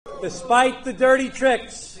Despite the dirty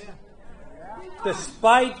tricks,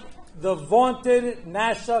 despite the vaunted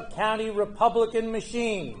Nassau County Republican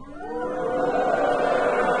machine,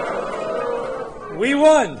 we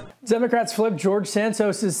won. Democrats flipped George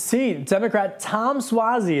Santos' seat. Democrat Tom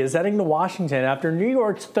Suozzi is heading to Washington after New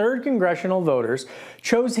York's 3rd congressional voters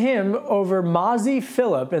chose him over Mazi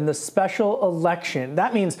Pilip in the special election.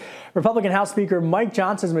 That means Republican House Speaker Mike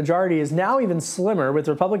Johnson's majority is now even slimmer, with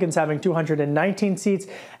Republicans having 219 seats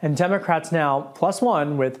and Democrats now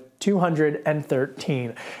 +1 with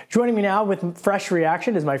 213. Joining me now with fresh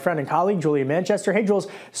reaction is my friend and colleague, Julia Manchester. Hey, Jules.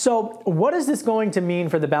 So what is this going to mean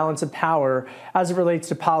for the balance of power as it relates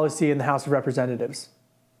to policy in the House of Representatives?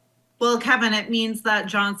 Well, Kevin, it means that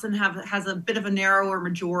Johnson has a bit of a narrower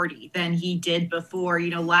majority than he did before. You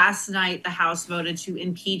know, last night the House voted to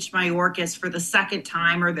impeach Mayorkas for the second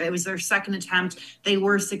time, or it was their second attempt. They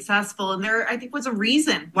were successful. And there, I think, was a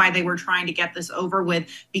reason why they were trying to get this over with,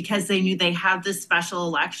 because they knew they had this special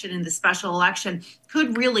election, and the special election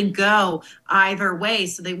could really go either way.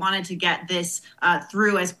 So they wanted to get this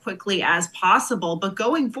through as quickly as possible. But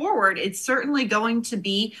going forward, it's certainly going to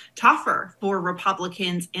be tougher for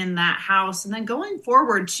Republicans in that House. And then going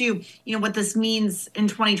forward to, you know, what this means in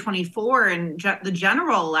 2024 and the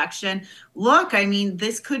general election. Look, I mean,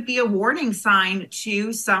 this could be a warning sign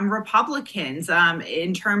to some Republicans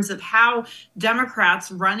in terms of how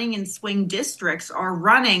Democrats running in swing districts are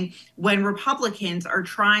running when Republicans are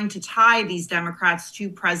trying to tie these Democrats to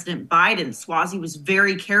President Biden. Suozzi was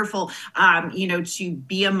very careful, to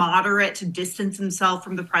be a moderate, to distance himself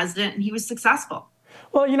from the president, and he was successful.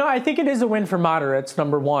 Well, you know, I think it is a win for moderates,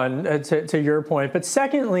 number one, to your point. But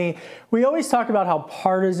secondly, we always talk about how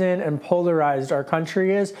partisan and polarized our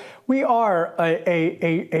country is. We are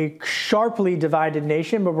a sharply divided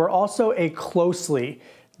nation, but we're also a closely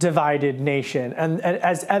divided nation, and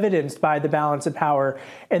as evidenced by the balance of power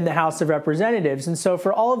in the House of Representatives. And so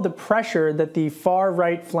for all of the pressure that the far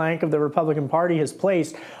right flank of the Republican Party has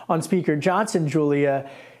placed on Speaker Johnson, Julia,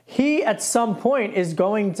 he at some point is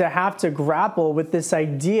going to have to grapple with this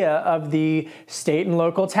idea of the state and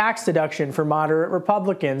local tax deduction for moderate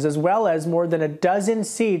Republicans, as well as more than a dozen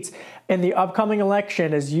seats in the upcoming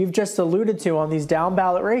election, as you've just alluded to, on these down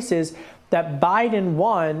ballot races that Biden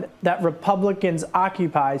won, that Republicans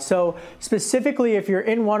occupy. So specifically, if you're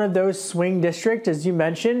in one of those swing districts, as you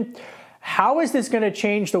mentioned, how is this going to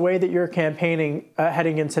change the way that you're campaigning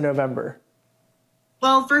heading into November?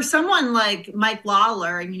 Well, for someone like Mike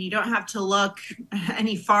Lawler, I mean, you don't have to look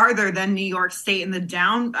any farther than New York State and the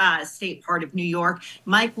down state part of New York.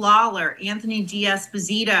 Mike Lawler, Anthony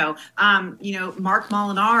D'Esposito, Mark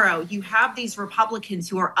Molinaro. You have these Republicans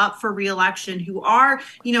who are up for reelection, who are,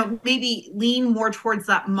 maybe lean more towards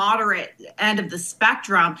that moderate end of the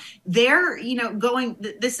spectrum. They're,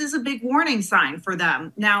 this is a big warning sign for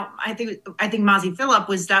them. Now, I think Mazi Pilip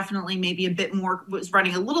was definitely maybe was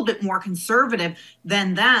running a little bit more conservative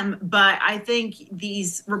than them. But I think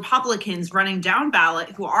these Republicans running down ballot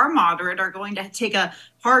who are moderate are going to take a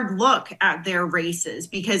hard look at their races,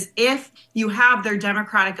 because if you have their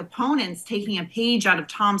Democratic opponents taking a page out of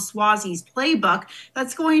Tom Suozzi's playbook,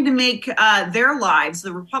 that's going to make their lives,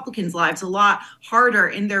 the Republicans' lives, a lot harder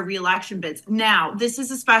in their reelection bids. Now, this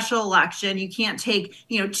is a special election. You can't take,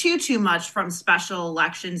 too much from special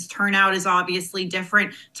elections. Turnout is obviously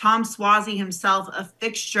different. Tom Suozzi himself, a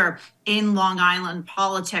fixture in Long Island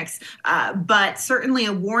politics, but certainly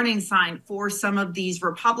a warning sign for some of these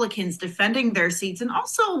Republicans defending their seats, and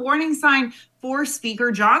also a warning sign for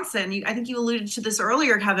Speaker Johnson. I think you alluded to this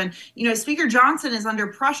earlier, Kevin. Speaker Johnson is under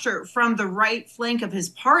pressure from the right flank of his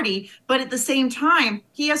party, but at the same time,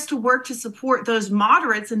 he has to work to support those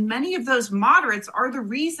moderates, and many of those moderates are the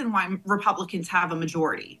reason why Republicans have a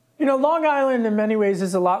majority. Long Island in many ways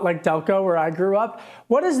is a lot like Delco, where I grew up.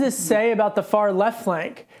 What does this say about the far left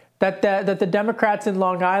flank? That the Democrats in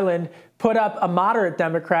Long Island put up a moderate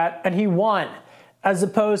Democrat and he won, as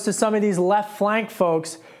opposed to some of these left flank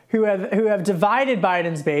folks who have divided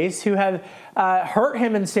Biden's base, who have hurt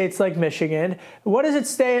him in states like Michigan. What does it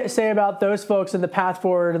say about those folks in the path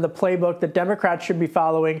forward and the playbook that Democrats should be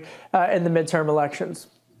following in the midterm elections?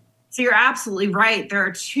 So you're absolutely right. There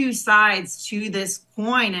are two sides to this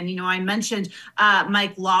coin. And, I mentioned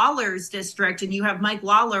Mike Lawler's district, and you have Mike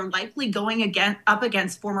Lawler likely going up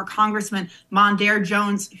against former Congressman Mondaire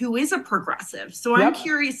Jones, who is a progressive. So I'm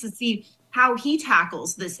curious to see how he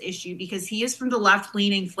tackles this issue, because he is from the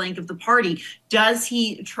left-leaning flank of the party. Does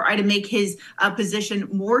he try to make his position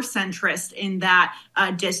more centrist in that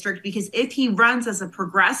district? Because if he runs as a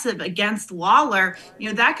progressive against Lawler,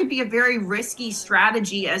 that could be a very risky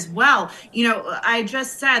strategy as well. I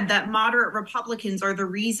just said that moderate Republicans are the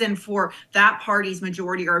reason for that party's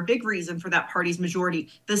majority, or a big reason for that party's majority.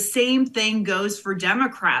 The same thing goes for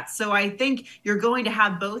Democrats. So I think you're going to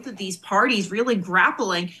have both of these parties really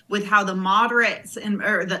grappling with how the moderates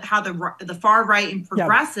how the far right and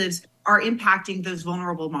progressives are impacting those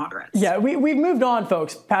vulnerable moderates. Yeah, we've moved on,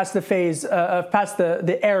 folks, past the phase, past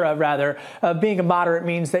the era, rather, of being a moderate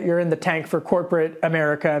means that you're in the tank for corporate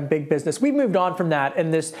America and big business. We've moved on from that in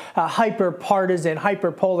this hyper-partisan,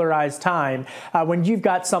 hyper-polarized time when you've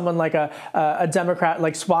got someone like a Democrat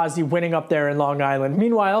like Suozzi winning up there in Long Island.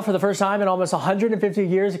 Meanwhile, for the first time in almost 150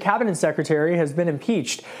 years, a cabinet secretary has been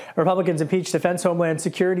impeached. Republicans impeached Defense Homeland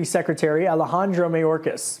Security Secretary Alejandro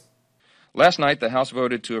Mayorkas. Last night, the House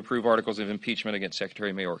voted to approve articles of impeachment against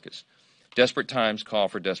Secretary Mayorkas. Desperate times call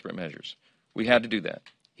for desperate measures. We had to do that.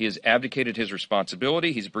 He has abdicated his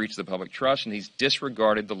responsibility, he's breached the public trust, and he's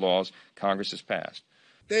disregarded the laws Congress has passed.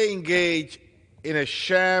 They engage in a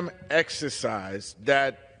sham exercise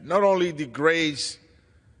that not only degrades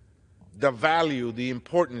the value, the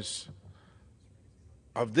importance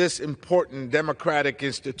of this important democratic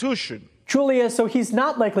institution. Julia, so he's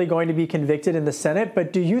not likely going to be convicted in the Senate,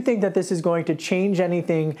 but do you think that this is going to change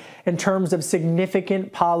anything in terms of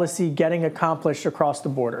significant policy getting accomplished across the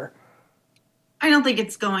border? I don't think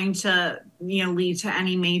it's going to, lead to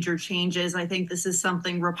any major changes. I think this is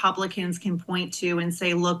something Republicans can point to and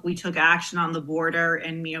say, look, we took action on the border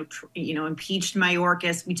and, impeached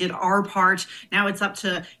Mayorkas. We did our part. Now it's up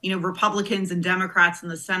to, Republicans and Democrats in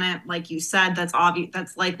the Senate. Like you said, that's obvious.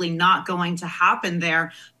 That's likely not going to happen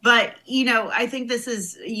there. But, I think this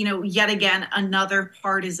is, yet again, another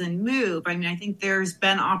partisan move. I mean, I think there's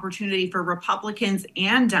been opportunity for Republicans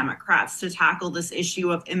and Democrats to tackle this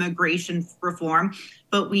issue of immigration reform.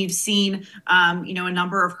 But we've seen, a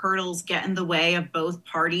number of hurdles get in the way of both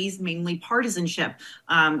parties, mainly partisanship,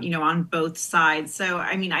 on both sides. So,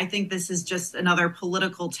 I think this is just another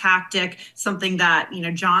political tactic, something that,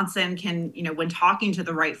 Johnson can, when talking to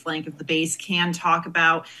the right flank of the base, can talk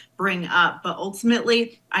about, bring up. But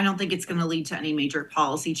ultimately, I don't think it's going to lead to any major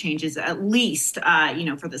policy changes, at least,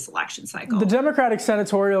 for this election cycle. The Democratic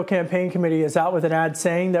Senatorial Campaign Committee is out with an ad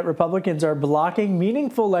saying that Republicans are blocking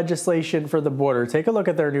meaningful legislation for the border. Take a look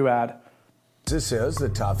at their new ad. This is the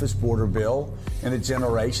toughest border bill in a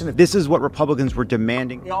generation. This is what Republicans were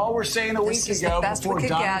demanding. Y'all were saying a week ago before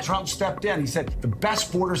Donald Trump stepped in. He said the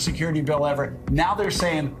best border security bill ever. Now they're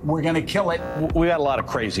saying we're going to kill it. We've had a lot of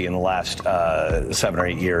crazy in the last 7 or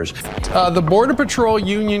 8 years. The Border Patrol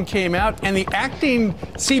Union came out and the acting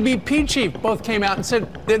CBP chief both came out and said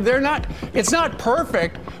it's not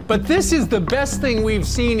perfect, but this is the best thing we've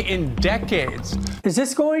seen in decades. Is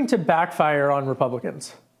this going to backfire on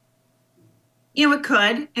Republicans? It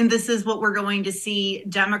could. And this is what we're going to see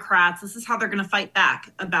Democrats. This is how they're going to fight back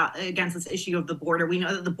against this issue of the border. We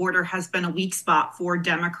know that the border has been a weak spot for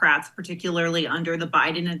Democrats, particularly under the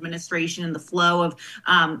Biden administration, and the flow of,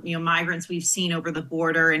 migrants we've seen over the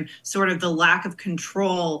border and sort of the lack of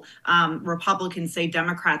control Republicans say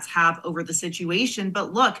Democrats have over the situation.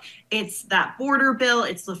 But look, it's that border bill.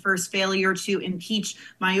 It's the first failure to impeach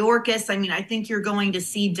Mayorkas. I think you're going to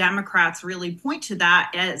see Democrats really point to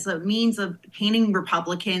that as a means of painting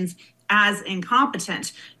Republicans as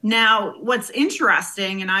incompetent. Now, what's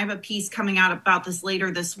interesting, and I have a piece coming out about this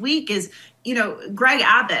later this week, is, Greg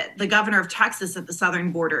Abbott, the governor of Texas at the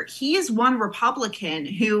southern border, he is one Republican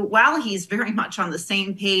who, while he's very much on the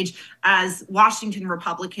same page as Washington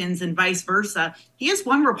Republicans and vice versa, he is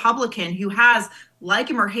one Republican who has, like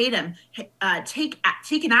him or hate him,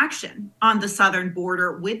 taken action on the southern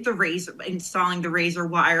border with installing the razor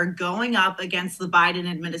wire, going up against the Biden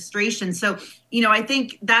administration. So, I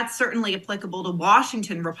think that's certainly applicable to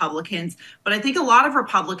Washington Republicans, but I think a lot of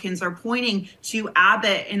Republicans are pointing to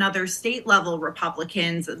Abbott and other state level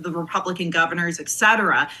Republicans, the Republican governors, et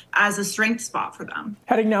cetera, as a strength spot for them.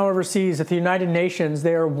 Heading now overseas at the United Nations,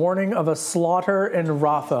 they are warning of a slaughter in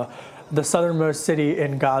Rafah, the southernmost city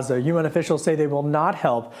in Gaza. UN officials say they will not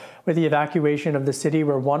help with the evacuation of the city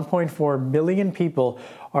where 1.4 million people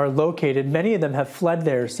are located. Many of them have fled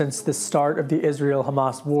there since the start of the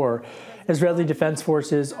Israel-Hamas war. Israeli defense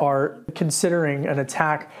forces are considering an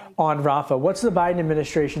attack on Rafah. What's the Biden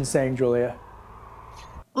administration saying, Julia?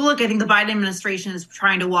 Well, look, I think the Biden administration is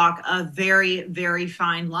trying to walk a very, very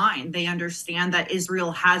fine line. They understand that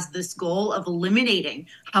Israel has this goal of eliminating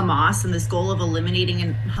Hamas, and this goal of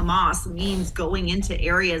eliminating Hamas means going into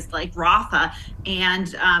areas like Rafah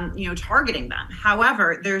and, targeting them.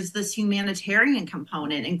 However, there's this humanitarian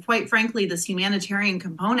component, and quite frankly, this humanitarian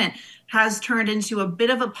component has turned into a bit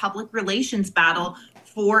of a public relations battle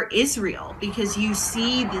for Israel, because you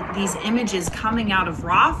see these images coming out of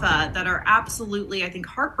Rafah that are absolutely, I think,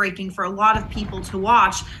 heartbreaking for a lot of people to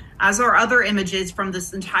watch, as are other images from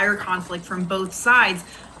this entire conflict from both sides.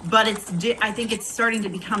 But I think it's starting to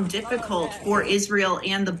become difficult for Israel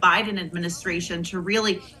and the Biden administration to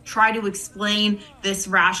really try to explain this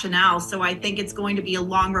rationale. So I think it's going to be a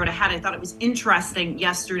long road ahead. I thought it was interesting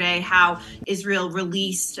yesterday how Israel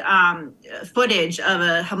released footage of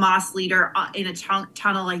a Hamas leader in a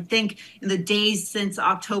tunnel, I think in the days since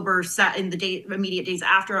immediate days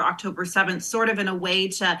after October 7th, sort of in a way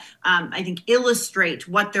to, I think, illustrate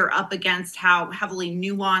what they're up against, how heavily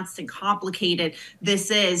nuanced and complicated this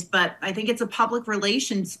is. But I think it's a public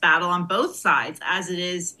relations battle on both sides, as it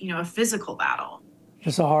is, a physical battle.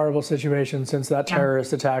 Just a horrible situation since that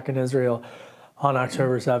terrorist attack in Israel on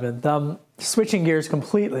October 7th. Switching gears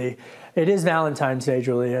completely, it is Valentine's Day,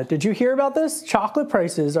 Julia. Did you hear about this? Chocolate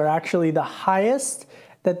prices are actually the highest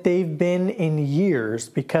that they've been in years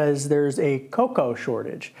because there's a cocoa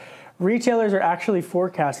shortage. Retailers are actually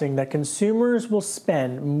forecasting that consumers will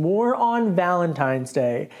spend more on Valentine's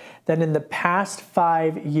Day than in the past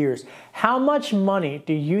 5 years. How much money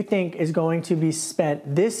do you think is going to be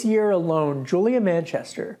spent this year alone, Julia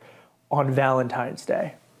Manchester, on Valentine's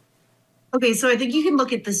Day? Okay, so I think you can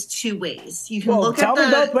look at this two ways. You can look at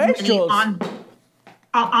the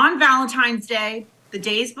on Valentine's Day, the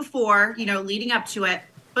days before, leading up to it,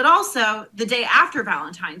 but also the day after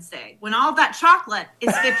Valentine's Day, when all of that chocolate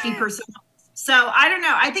is 50%. So I don't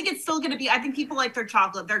know. I think it's still going to be. I think people like their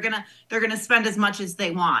chocolate. They're gonna spend as much as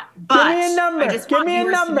they want. But give me a number. Give me a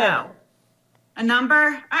number. A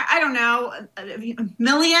number? I don't know.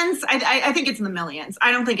 Millions? I think it's in the millions.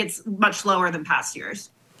 I don't think it's much lower than past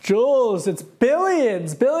years. Jules, it's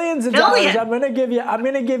billions of dollars. I'm gonna give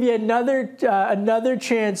you another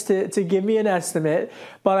chance to give me an estimate,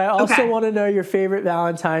 but I also want to know your favorite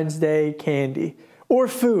Valentine's Day candy or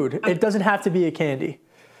food. Okay. It doesn't have to be a candy.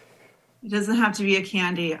 It doesn't have to be a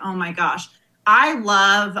candy. Oh my gosh, I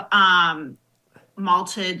love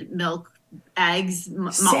malted milk eggs,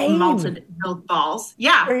 malted milk balls.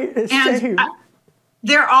 Yeah, and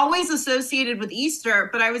they're always associated with Easter.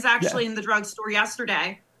 But I was actually in the drugstore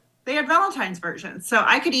yesterday. They had Valentine's versions, so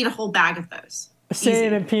I could eat a whole bag of those.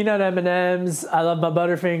 Same, and peanut M&Ms. I love my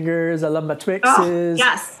Butterfingers. I love my Twixes. Oh,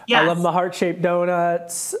 yes. I love my heart-shaped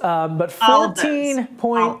donuts. But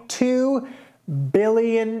 $14.2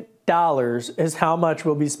 billion is how much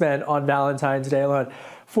will be spent on Valentine's Day alone.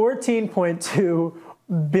 $14.2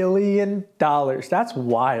 billion. That's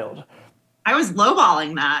wild. I was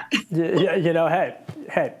lowballing that.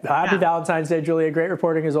 Hey, happy Valentine's Day, Julia. Great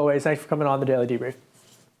reporting as always. Thanks for coming on the Daily Debrief.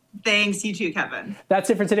 Thanks, you too, Kevin. That's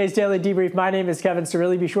it for today's Daily Debrief. My name is Kevin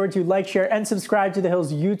Cirilli. Be sure to like, share, and subscribe to The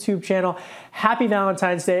Hill's YouTube channel. Happy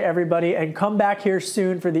Valentine's Day, everybody, and come back here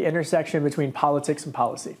soon for the intersection between politics and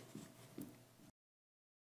policy.